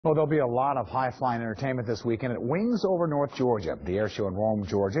Well, there'll be a lot of high-flying entertainment this weekend at Wings Over North Georgia. The air show in Rome,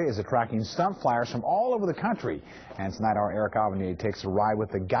 Georgia is attracting stunt flyers from all over the country. And tonight our Erik Avanier takes a ride with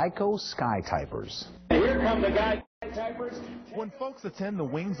the GEICO Skytypers. Here come the Skytypers. When folks attend the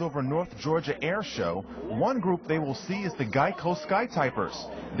Wings Over North Georgia air show, one group they will see is the GEICO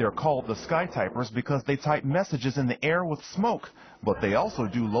Skytypers. They're called the Skytypers because they type messages in the air with smoke, but they also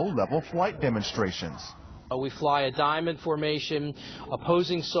do low-level flight demonstrations. We fly a diamond formation,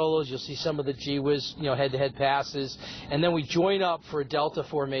 opposing solos. You'll see some of the G-Whiz, head-to-head passes. And then we join up for a delta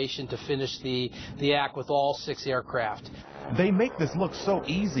formation to finish the act with all 6 aircraft. They make this look so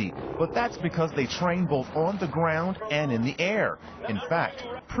easy, but that's because they train both on the ground and in the air. In fact,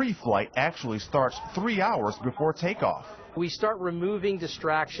 pre-flight actually starts 3 hours before takeoff. We start removing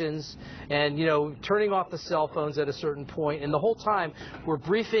distractions and, turning off the cell phones at a certain point. And the whole time, we're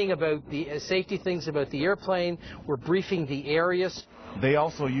briefing about the safety things about the airplane. We're briefing the areas. They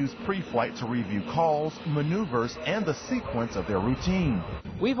also use pre-flight to review calls, maneuvers, and the sequence of their routine.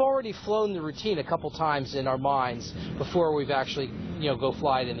 We've already flown the routine a couple times in our minds before we've actually, go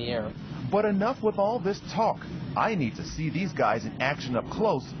fly it in the air. But enough with all this talk. I need to see these guys in action up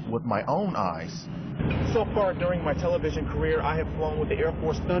close with my own eyes. So far during my television career, I have flown with the Air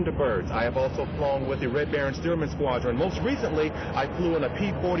Force Thunderbirds. I have also flown with the Red Baron Stearman Squadron. Most recently, I flew in a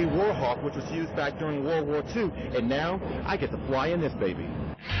P-40 Warhawk, which was used back during World War II. And now, I get to fly in this baby.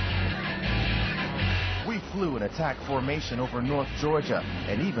 We flew an attack formation over North Georgia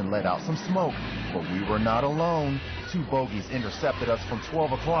and even let out some smoke. But we were not alone. 2 bogies intercepted us from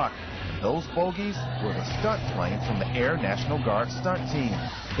 12 o'clock. Those bogies were the stunt planes from the Air National Guard stunt team.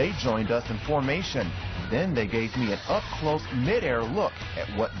 They joined us in formation. Then they gave me an up-close mid-air look at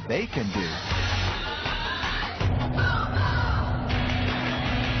what they can do.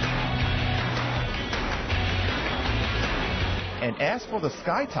 And as for the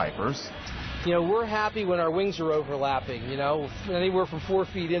Skytypers, we're happy when our wings are overlapping, anywhere from 4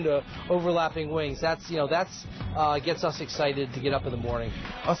 feet into overlapping wings. That's gets us excited to get up in the morning.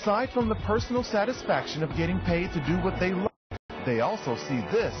 Aside from the personal satisfaction of getting paid to do what they love, they also see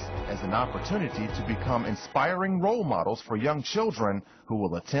this as an opportunity to become inspiring role models for young children who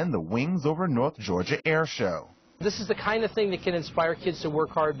will attend the Wings Over North Georgia air show. This is the kind of thing that can inspire kids to work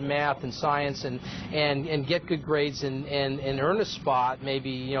hard in math and science and get good grades and earn a spot,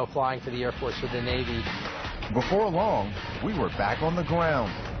 maybe, flying for the Air Force or the Navy. Before long, we were back on the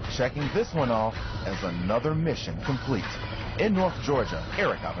ground, checking this one off as another mission complete. In North Georgia,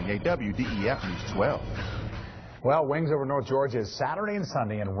 Erik Avanier, WDEF News 12. Well, Wings Over North Georgia is Saturday and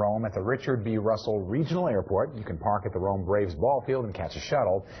Sunday in Rome at the Richard B. Russell Regional Airport. You can park at the Rome Braves ball field and catch a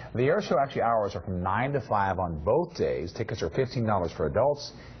shuttle. The air show hours are from 9 to 5 on both days. Tickets are $15 for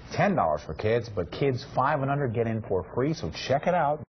adults, $10 for kids, but kids 5 and under get in for free, so check it out.